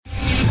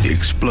The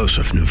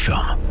explosive new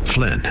film,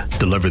 Flynn,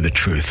 deliver the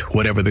truth,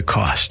 whatever the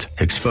cost,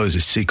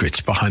 exposes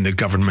secrets behind the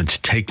government's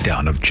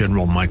takedown of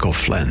General Michael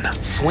Flynn.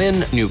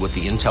 Flynn knew what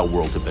the intel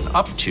world had been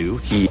up to.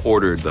 He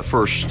ordered the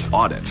first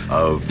audit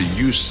of the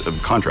use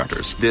of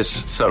contractors.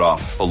 This set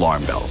off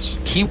alarm bells.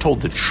 He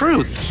told the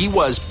truth. He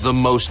was the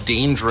most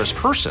dangerous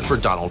person for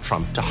Donald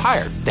Trump to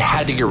hire. They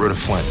had to get rid of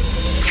Flynn.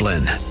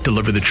 Flynn,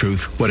 deliver the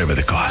truth, whatever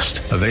the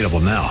cost. Available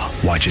now.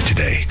 Watch it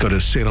today. Go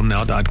to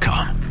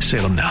salemnow.com.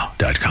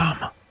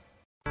 salemnow.com.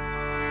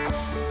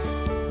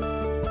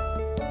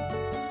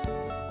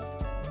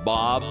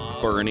 Bob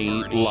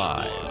Burney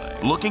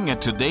Live. Looking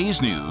at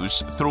today's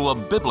news through a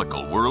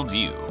biblical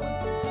worldview.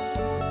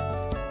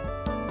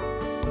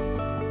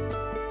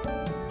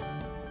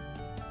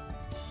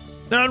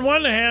 Now, on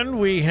one hand,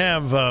 we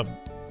have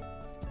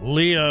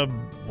Leah,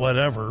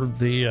 whatever,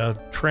 the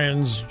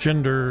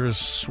transgender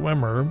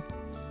swimmer,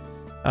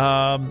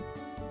 a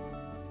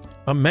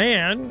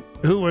man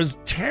who was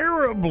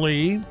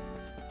terribly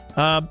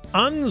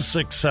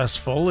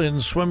unsuccessful in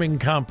swimming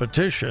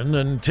competition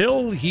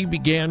until he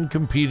began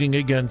competing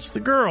against the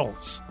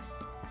girls.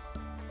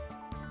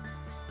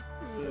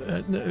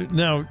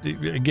 Now,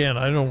 again,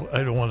 I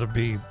don't want to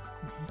be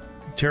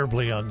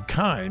terribly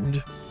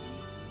unkind,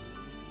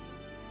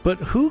 but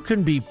who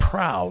can be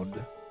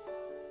proud?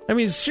 I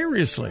mean,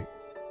 seriously.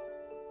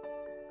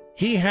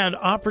 He had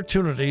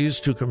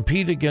opportunities to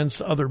compete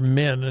against other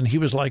men, and he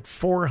was like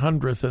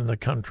 400th in the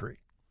country.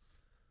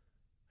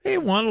 He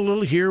won a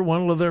little here,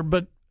 won a little there,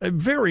 but a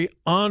very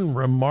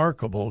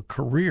unremarkable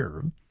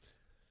career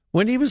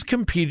when he was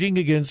competing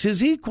against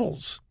his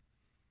equals.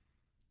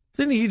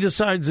 Then he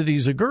decides that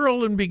he's a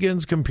girl and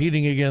begins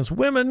competing against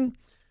women,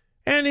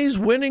 and he's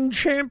winning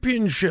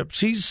championships.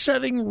 He's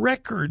setting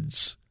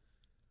records.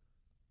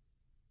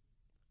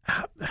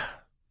 I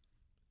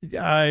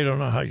don't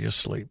know how you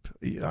sleep,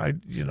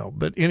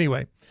 but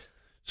anyway.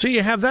 So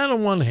you have that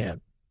on one hand.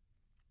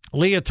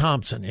 Leah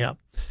Thompson, yeah.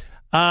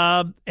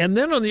 And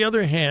then on the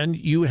other hand,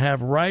 you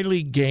have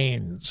Riley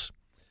Gaines.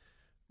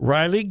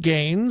 Riley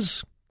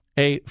Gaines,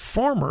 a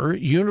former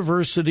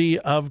University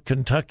of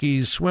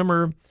Kentucky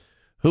swimmer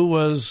who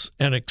was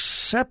an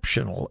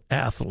exceptional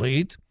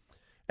athlete,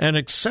 an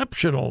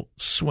exceptional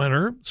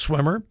swimmer,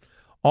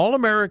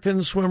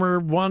 all-American swimmer,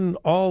 won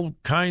all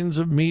kinds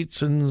of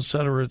meets, and et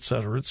cetera, et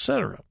cetera, et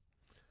cetera.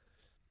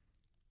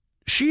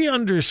 She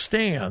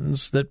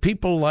understands that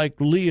people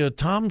like Leah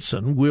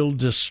Thompson will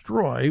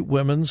destroy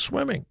women's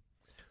swimming.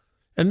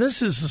 And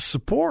this is the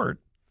support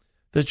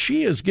that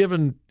she has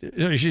given.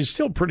 She's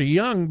still pretty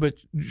young, but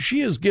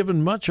she has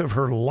given much of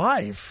her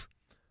life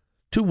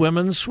to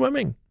women's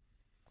swimming.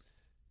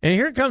 And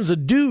here comes a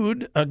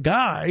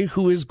guy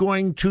who is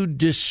going to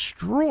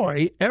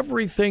destroy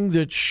everything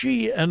that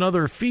she and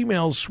other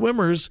female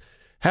swimmers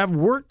have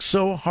worked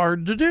so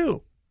hard to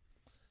do.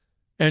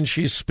 And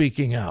she's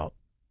speaking out.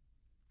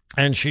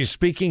 And she's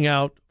speaking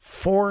out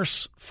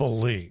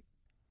forcefully.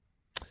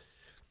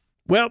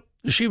 Well,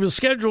 she was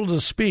scheduled to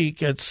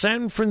speak at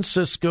San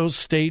Francisco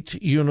State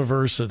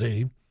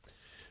University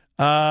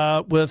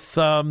with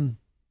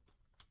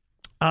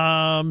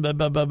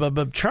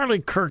Charlie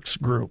Kirk's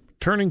group,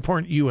 Turning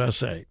Point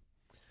USA.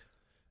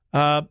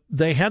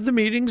 They had the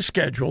meeting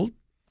scheduled.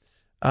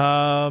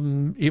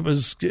 It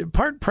was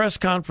part press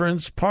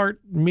conference,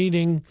 part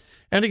meeting,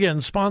 and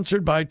again,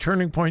 sponsored by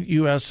Turning Point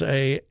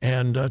USA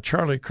and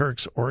Charlie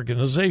Kirk's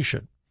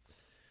organization.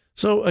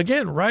 So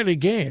again, Riley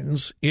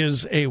Gaines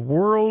is a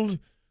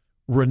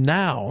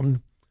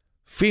world-renowned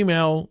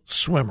female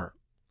swimmer.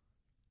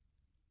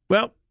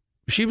 Well,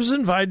 she was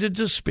invited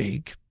to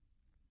speak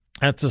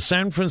at the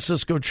San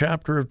Francisco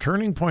chapter of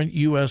Turning Point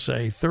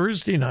USA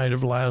Thursday night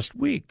of last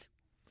week.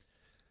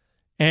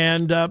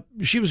 And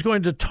she was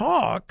going to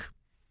talk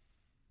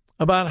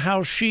about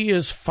how she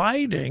is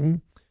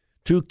fighting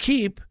to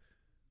keep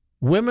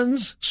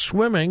women's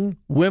swimming,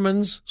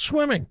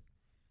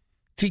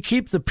 to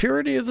keep the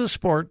purity of the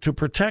sport, to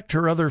protect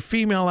her other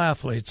female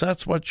athletes.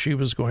 That's what she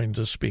was going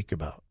to speak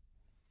about.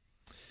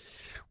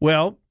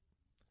 Well,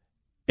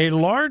 a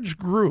large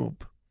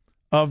group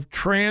of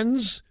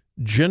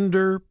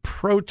transgender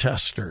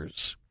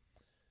protesters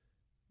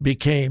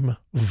became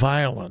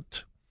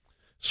violent,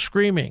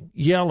 screaming,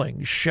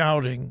 yelling,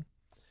 shouting.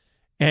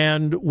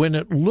 And when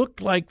it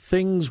looked like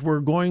things were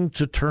going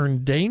to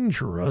turn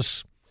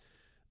dangerous,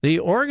 the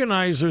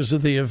organizers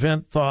of the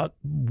event thought,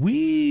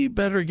 we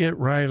better get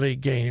Riley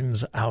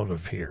Gaines out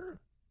of here.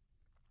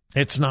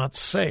 It's not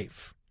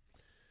safe.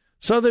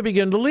 So they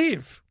begin to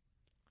leave.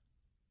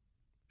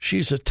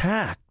 She's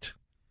attacked.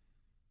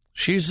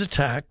 She's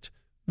attacked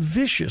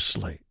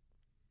viciously.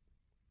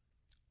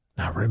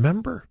 Now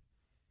remember,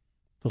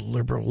 the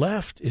liberal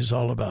left is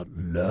all about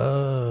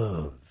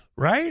love,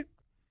 right?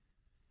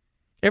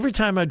 Every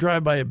time I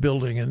drive by a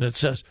building and it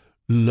says,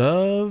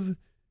 love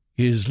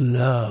is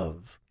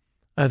love,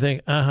 I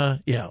think,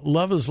 yeah,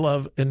 love is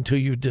love until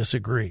you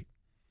disagree.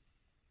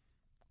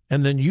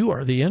 And then you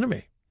are the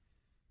enemy.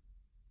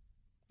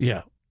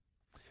 Yeah.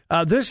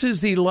 This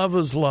is the love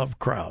is love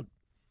crowd.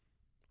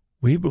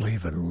 We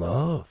believe in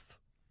love,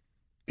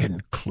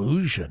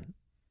 inclusion,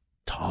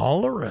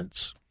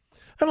 tolerance.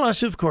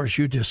 Unless, of course,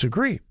 you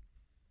disagree.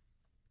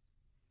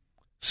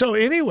 So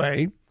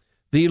anyway,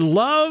 the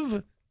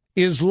love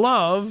is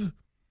love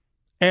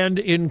and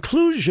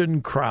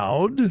inclusion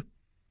crowd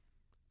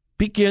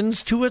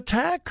begins to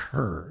attack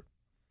her.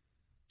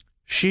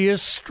 She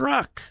is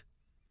struck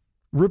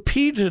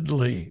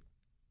repeatedly.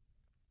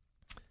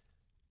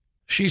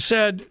 She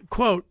said,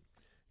 quote,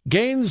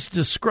 Gaines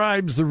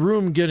describes the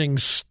room getting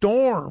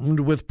stormed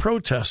with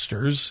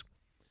protesters,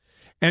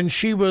 and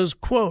she was,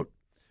 quote,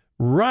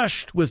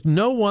 rushed with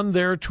no one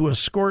there to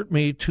escort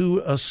me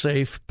to a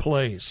safe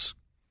place.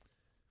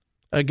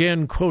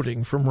 Again,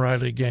 quoting from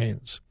Riley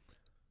Gaines,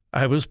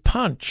 I was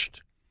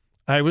punched.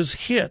 I was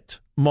hit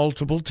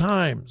multiple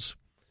times.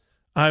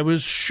 I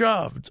was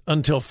shoved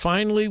until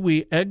finally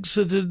we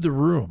exited the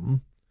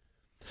room,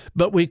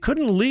 but we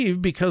couldn't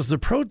leave because the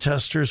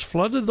protesters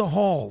flooded the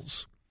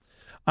halls.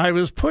 I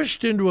was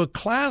pushed into a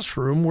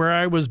classroom where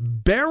I was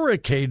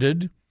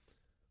barricaded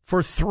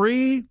for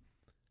 3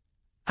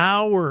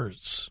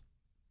 hours.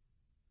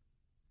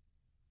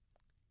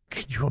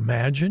 Can you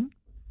imagine?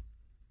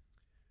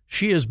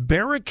 She is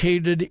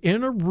barricaded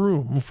in a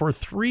room for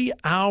 3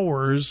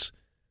 hours,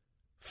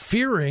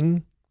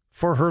 fearing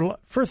for her life.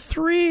 For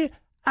 3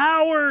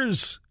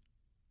 hours!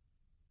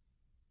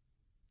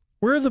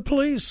 Where are the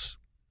police?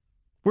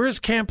 Where's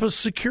campus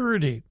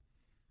security?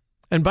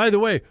 And by the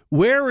way,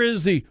 where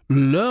is the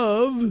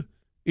love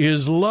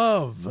is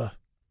love?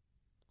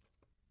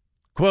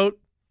 Quote,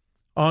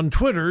 on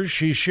Twitter,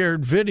 she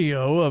shared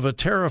video of a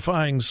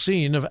terrifying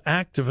scene of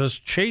activists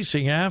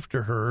chasing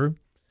after her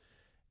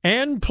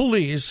and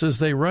police as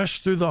they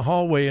rushed through the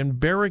hallway and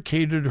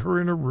barricaded her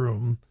in a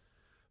room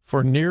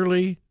for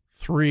nearly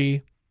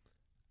 3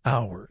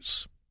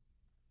 hours.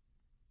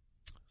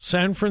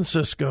 San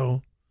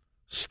Francisco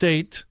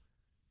State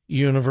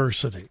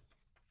University.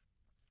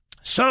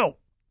 So,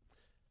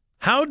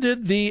 how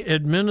did the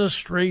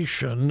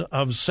administration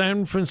of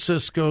San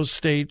Francisco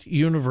State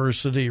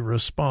University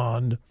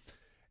respond?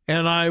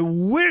 And I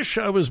wish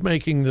I was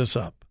making this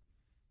up,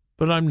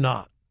 but I'm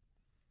not.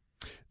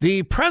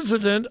 The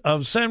president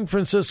of San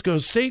Francisco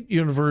State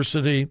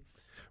University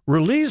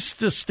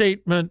released a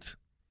statement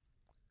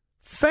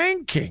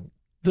thanking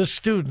the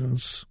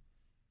students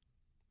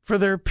for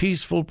their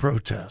peaceful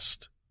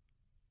protest.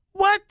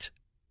 What?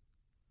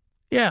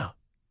 Yeah,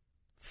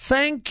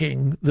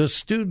 thanking the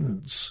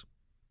students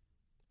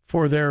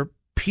for their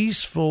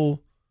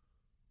peaceful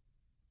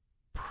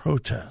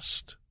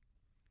protest.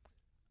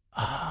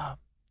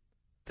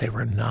 They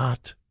were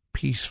not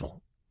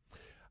peaceful.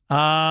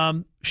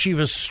 She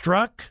was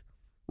struck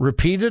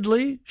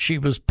repeatedly. She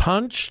was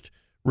punched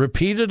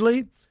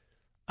repeatedly.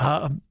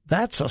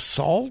 That's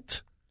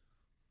assault.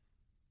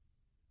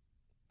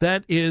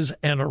 That is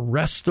an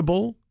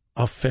arrestable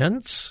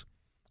offense,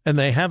 and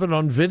they have it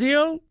on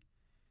video.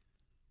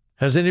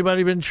 Has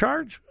anybody been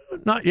charged?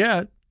 Not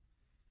yet.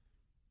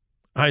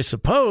 I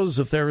suppose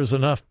if there is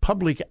enough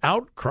public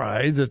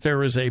outcry that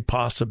there is a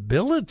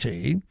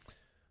possibility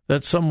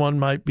that someone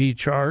might be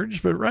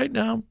charged, but right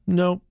now,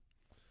 no.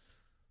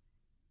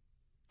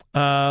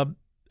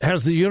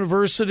 Has the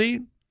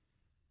university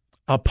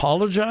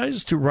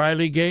apologized to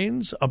Riley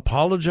Gaines,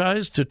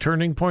 apologized to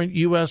Turning Point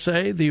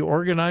USA, the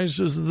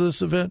organizers of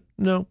this event?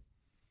 No.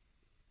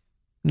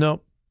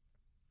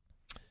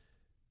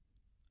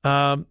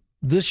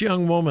 This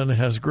young woman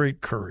has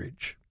great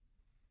courage.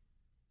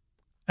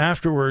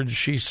 Afterwards,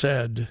 she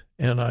said,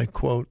 and I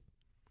quote,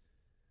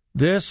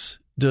 "This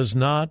does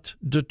not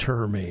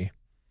deter me.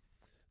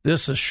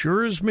 This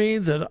assures me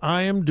that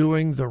I am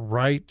doing the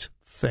right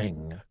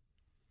thing."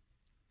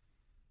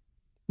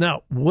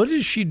 Now, what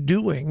is she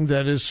doing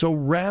that is so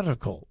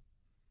radical?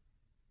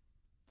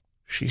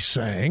 She's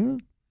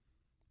saying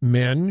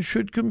men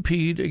should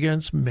compete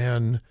against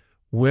men,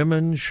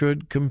 women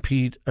should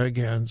compete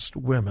against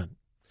women.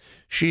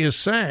 She is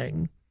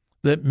saying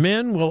that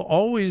men will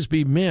always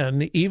be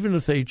men, even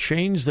if they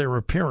change their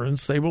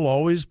appearance, they will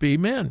always be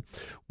men.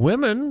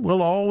 Women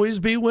will always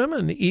be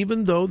women,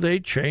 even though they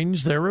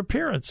change their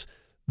appearance.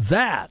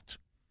 That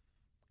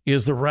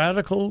is the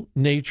radical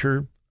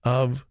nature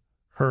of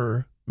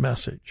her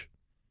message.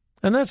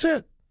 And that's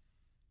it.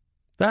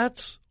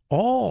 That's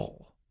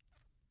all.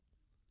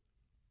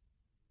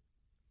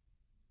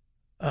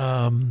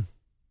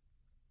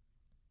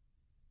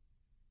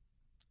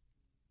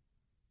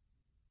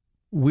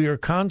 We are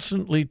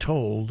constantly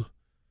told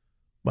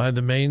by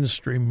the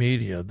mainstream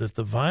media that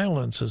the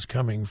violence is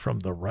coming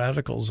from the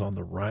radicals on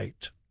the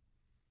right.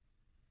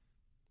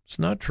 It's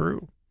not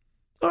true.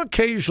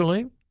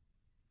 Occasionally.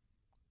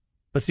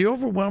 But the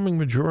overwhelming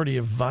majority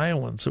of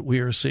violence that we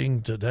are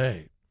seeing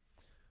today,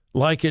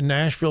 like in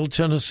Nashville,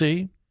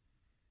 Tennessee,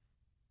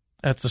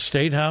 at the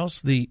State House,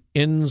 the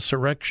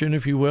insurrection,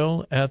 if you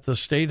will, at the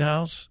State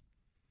House,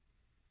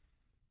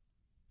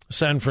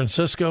 San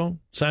Francisco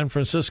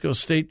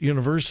State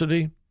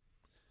University,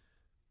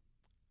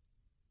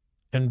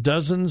 and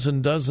dozens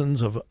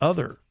of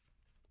other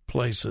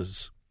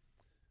places,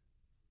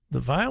 the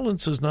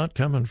violence is not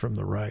coming from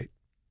the right.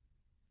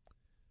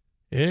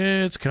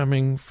 It's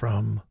coming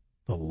from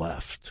the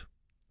left.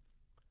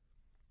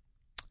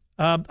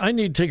 I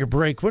need to take a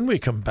break. When we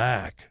come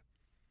back,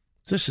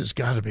 this has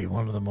got to be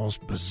one of the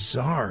most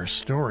bizarre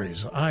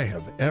stories I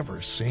have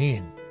ever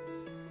seen.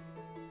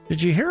 Did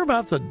you hear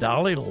about the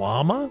Dalai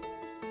Lama?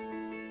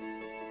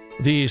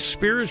 The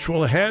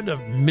spiritual head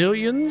of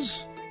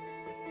millions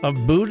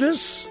of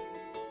Buddhists?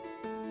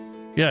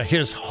 Yeah,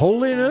 His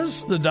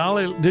Holiness, the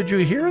Dalai. Did you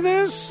hear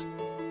this?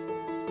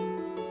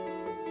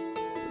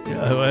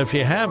 If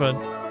you haven't,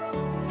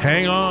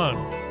 hang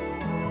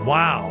on.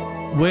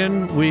 Wow.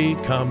 When we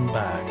come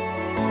back.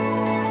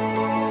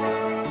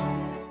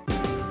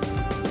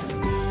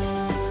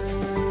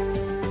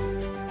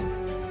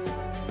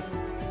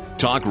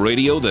 Talk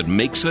radio that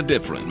makes a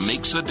difference.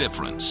 Makes a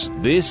difference.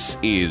 This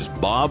is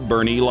Bob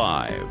Burney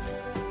Live.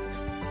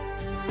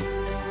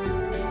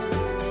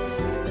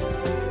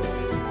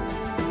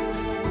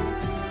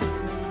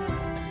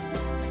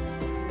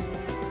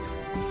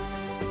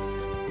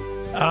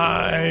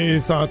 I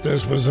thought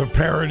this was a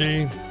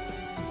parody.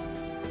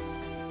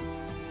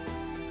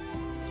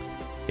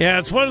 Yeah,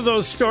 it's one of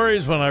those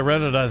stories when I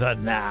read it, I thought,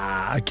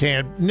 nah, I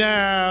can't.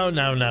 No.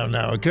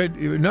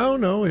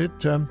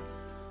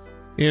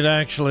 It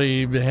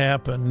actually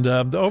happened.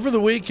 Over the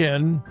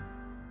weekend,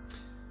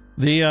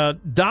 the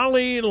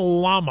Dalai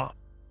Lama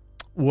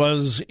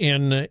was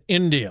in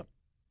India.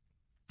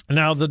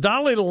 Now, the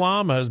Dalai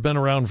Lama has been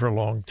around for a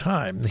long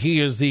time. He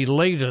is the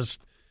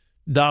latest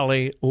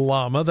Dalai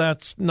Lama.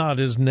 That's not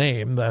his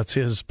name. That's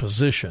his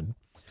position.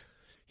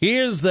 He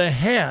is the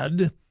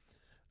head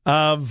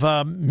of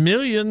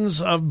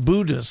millions of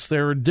Buddhists.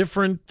 There are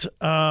different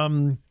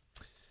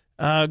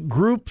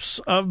groups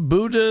of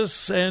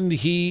Buddhists, and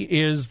he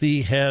is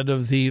the head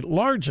of the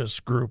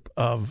largest group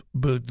of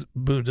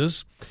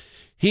Buddhists.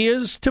 He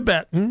is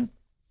Tibetan,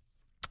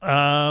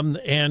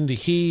 and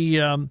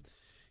he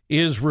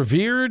is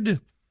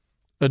revered,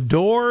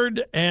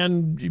 adored,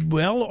 and,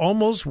 well,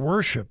 almost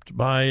worshipped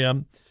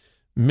by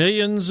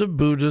millions of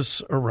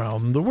Buddhists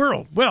around the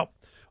world. Well,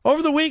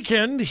 over the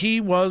weekend, he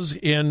was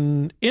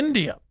in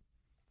India,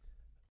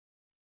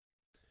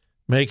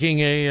 making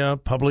a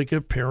public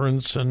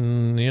appearance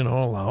and,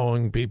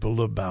 allowing people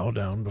to bow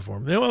down before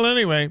him. Well,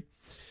 anyway,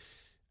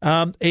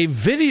 a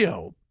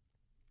video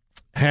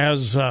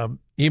has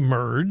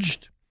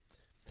emerged.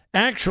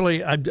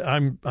 Actually,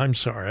 I'm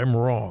sorry, I'm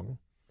wrong.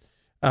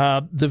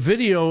 The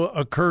video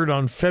occurred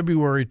on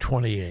February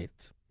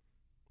 28th.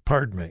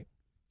 Pardon me.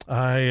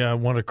 I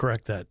want to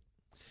correct that.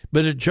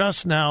 But it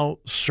just now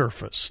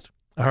surfaced.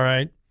 All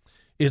right?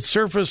 It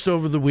surfaced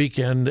over the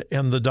weekend,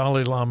 and the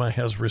Dalai Lama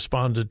has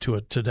responded to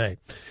it today.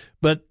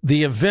 But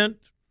the event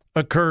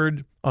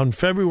occurred on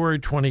February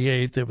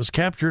 28th. It was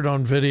captured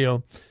on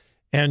video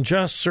and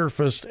just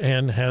surfaced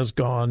and has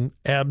gone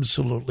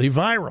absolutely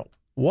viral.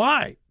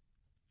 Why?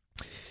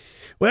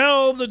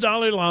 Well, the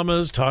Dalai Lama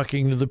is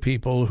talking to the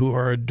people who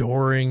are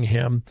adoring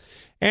him,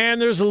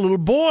 and there's a little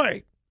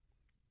boy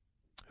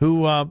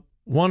who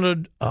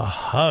wanted a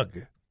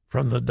hug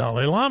from the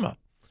Dalai Lama.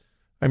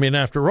 I mean,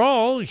 after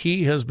all,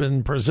 he has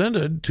been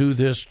presented to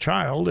this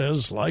child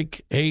as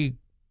like a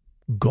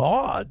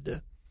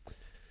god.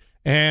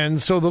 And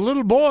so the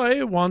little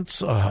boy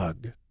wants a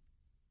hug.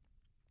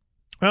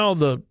 Well,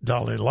 the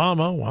Dalai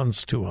Lama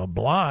wants to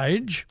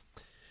oblige.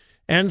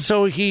 And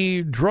so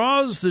he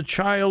draws the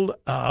child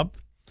up,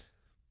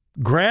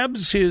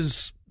 grabs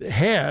his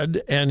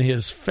head and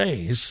his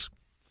face,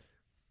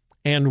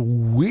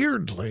 and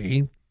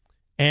weirdly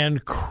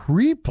and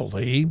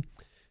creepily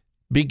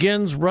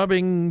begins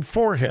rubbing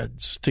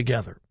foreheads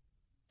together.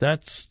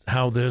 That's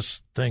how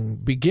this thing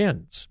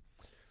begins.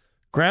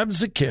 Grabs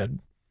the kid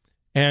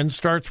and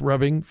starts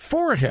rubbing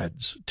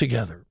foreheads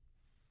together.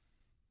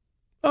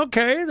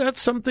 Okay,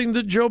 that's something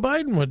that Joe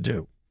Biden would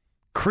do.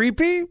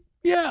 Creepy?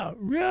 Yeah,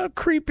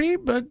 creepy,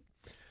 but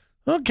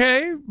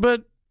okay.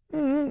 But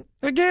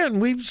again,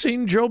 we've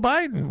seen Joe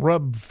Biden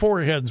rub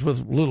foreheads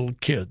with little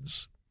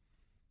kids.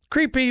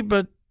 Creepy,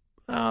 but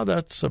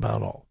that's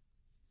about all.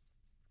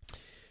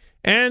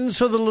 And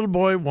so the little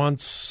boy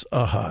wants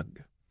a hug,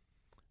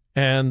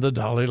 and the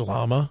Dalai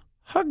Lama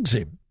hugs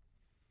him.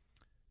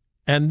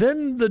 And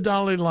then the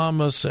Dalai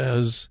Lama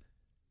says,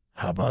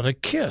 how about a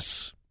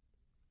kiss?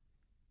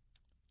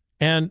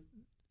 And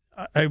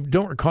I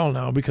don't recall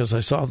now because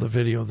I saw the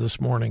video this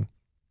morning.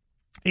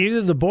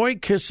 Either the boy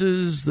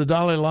kisses the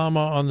Dalai Lama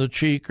on the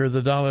cheek or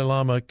the Dalai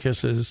Lama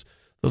kisses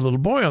the little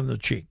boy on the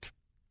cheek.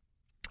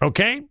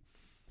 Okay?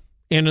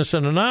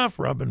 Innocent enough,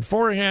 rubbing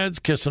foreheads,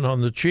 kissing on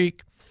the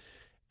cheek.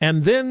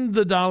 And then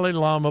the Dalai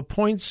Lama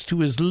points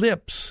to his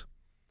lips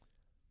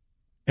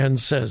and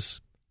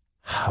says,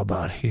 how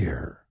about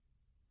here?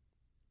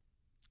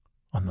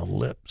 On the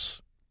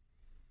lips.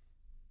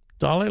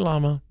 Dalai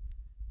Lama,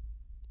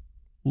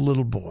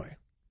 little boy,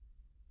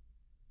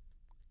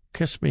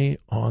 kiss me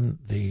on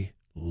the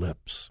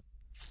lips.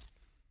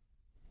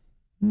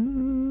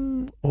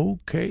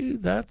 Okay,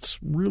 that's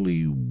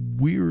really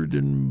weird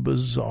and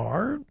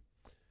bizarre.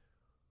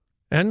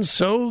 And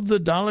so the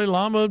Dalai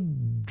Lama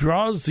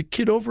draws the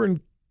kid over and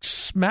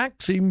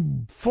smacks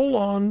him full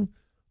on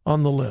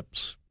the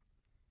lips.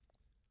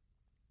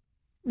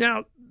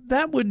 Now,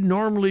 that would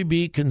normally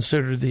be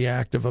considered the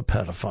act of a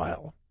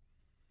pedophile.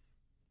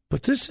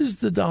 But this is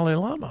the Dalai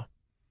Lama.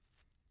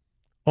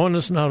 Oh, and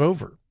it's not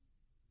over.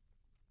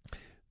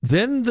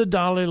 Then the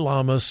Dalai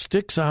Lama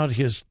sticks out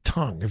his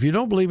tongue. If you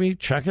don't believe me,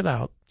 check it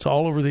out. It's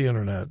all over the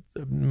internet.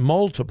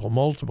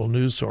 Multiple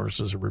news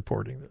sources are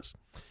reporting this.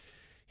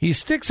 He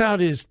sticks out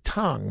his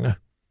tongue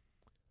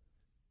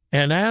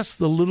and asks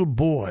the little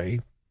boy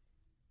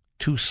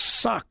to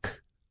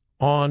suck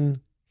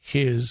on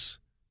his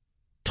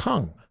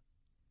tongue.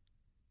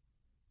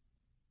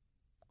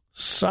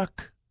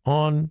 Suck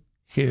on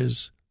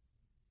his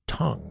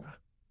tongue.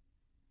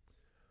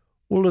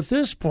 Well, at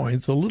this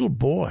point, the little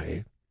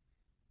boy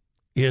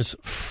is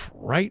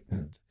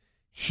frightened.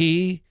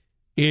 He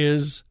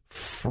is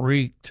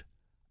freaked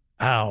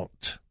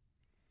out.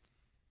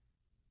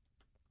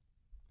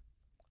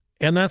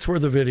 And that's where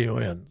the video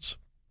ends.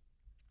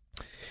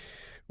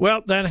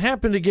 Well, that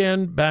happened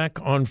again back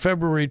on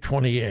February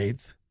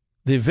 28th.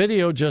 The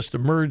video just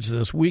emerged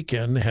this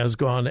weekend, has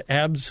gone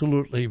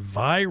absolutely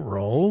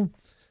viral.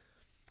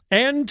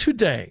 And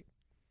today,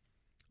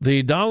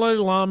 the Dalai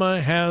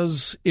Lama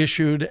has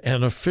issued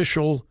an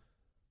official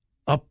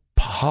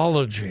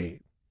apology.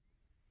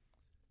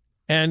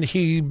 And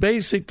he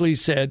basically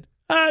said,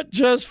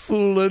 just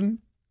fooling.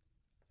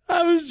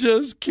 I was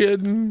just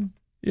kidding.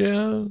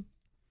 Yeah.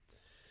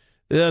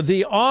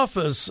 The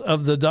office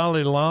of the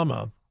Dalai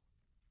Lama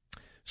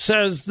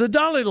says the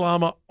Dalai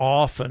Lama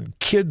often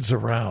kids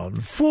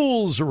around,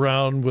 fools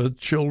around with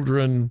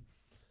children.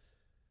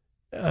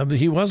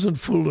 He wasn't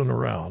fooling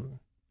around.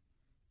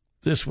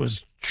 This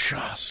was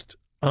just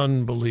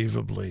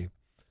unbelievably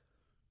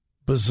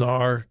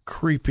bizarre,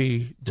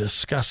 creepy,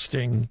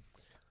 disgusting.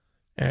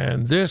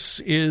 And this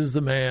is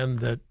the man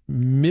that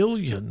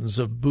millions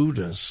of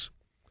Buddhists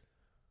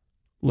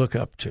look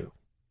up to.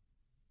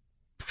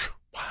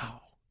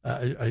 Wow.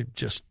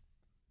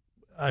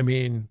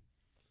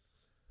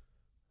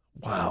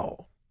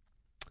 Wow.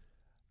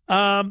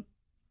 I've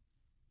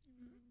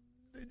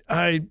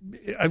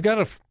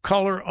got a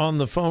caller on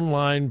the phone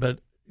line, but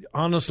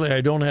honestly,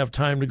 I don't have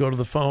time to go to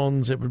the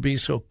phones. It would be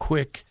so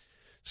quick.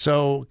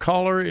 So,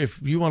 caller, if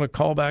you want to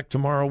call back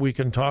tomorrow, we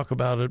can talk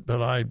about it,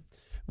 but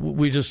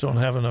we just don't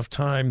have enough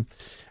time.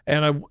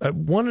 And I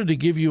wanted to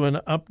give you an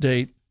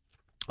update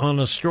on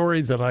a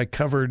story that I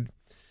covered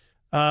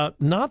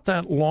not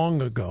that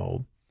long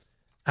ago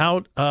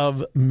out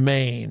of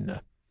Maine.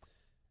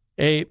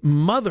 A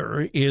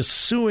mother is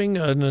suing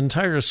an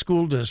entire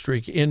school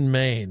district in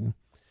Maine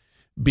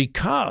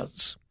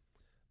because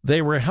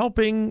they were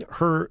helping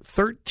her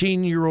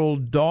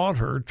 13-year-old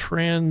daughter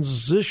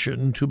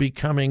transition to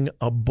becoming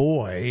a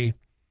boy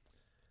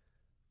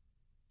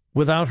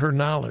without her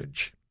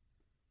knowledge.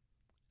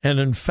 And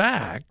in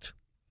fact,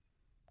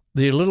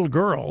 the little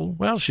girl,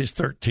 well, she's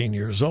 13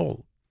 years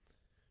old.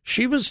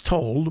 She was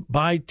told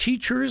by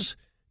teachers,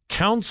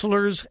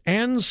 counselors,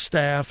 and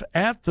staff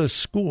at the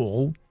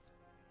school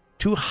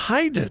to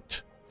hide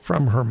it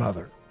from her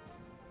mother.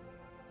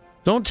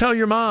 Don't tell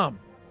your mom.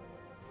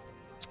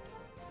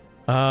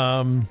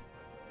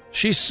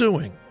 She's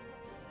suing.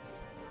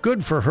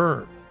 Good for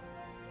her.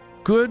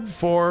 Good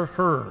for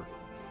her.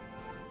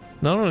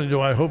 Not only do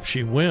I hope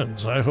she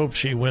wins, I hope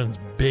she wins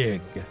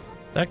big.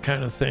 That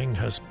kind of thing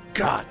has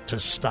got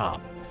to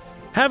stop.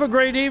 Have a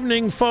great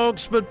evening,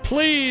 folks, but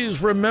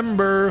please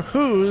remember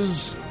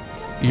whose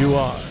you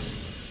are.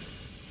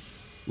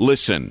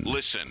 Listen.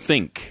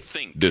 Think.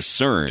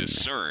 Discern.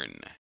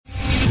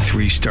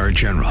 3-star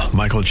General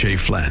Michael J.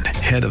 Flynn,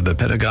 head of the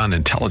Pentagon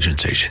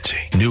Intelligence Agency,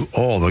 knew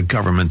all the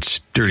government's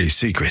dirty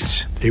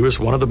secrets. He was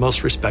one of the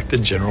most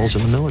respected generals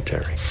in the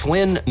military.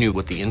 Flynn knew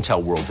what the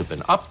intel world had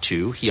been up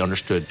to. He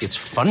understood its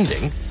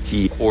funding.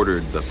 He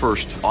ordered the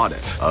first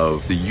audit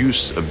of the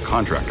use of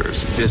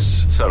contractors.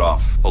 This set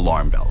off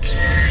alarm bells.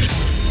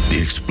 The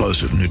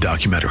explosive new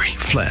documentary,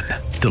 Flynn,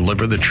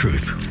 Deliver the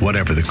Truth,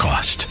 Whatever the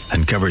Cost,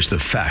 uncovers the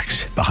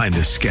facts behind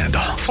this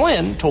scandal.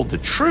 Flynn told the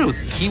truth.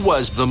 He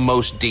was the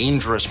most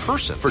dangerous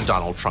person for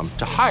Donald Trump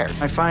to hire.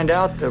 I find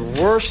out the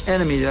worst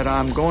enemy that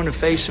I'm going to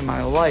face in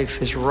my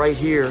life is right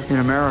here in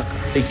America.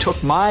 They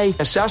took my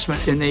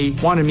assessment and they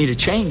wanted me to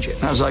change it.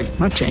 And I was like, I'm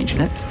not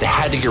changing it. They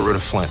had to get rid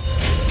of Flynn.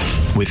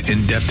 With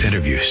in-depth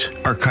interviews,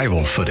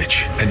 archival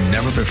footage, and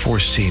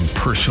never-before-seen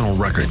personal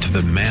records of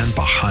the man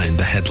behind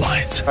the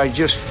headlines. I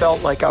just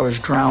felt like I was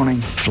drowning.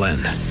 Flynn,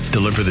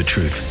 Deliver the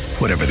Truth,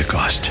 Whatever the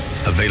Cost.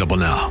 Available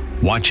now.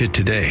 Watch it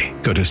today.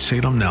 Go to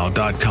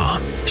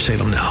salemnow.com.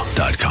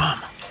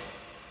 salemnow.com.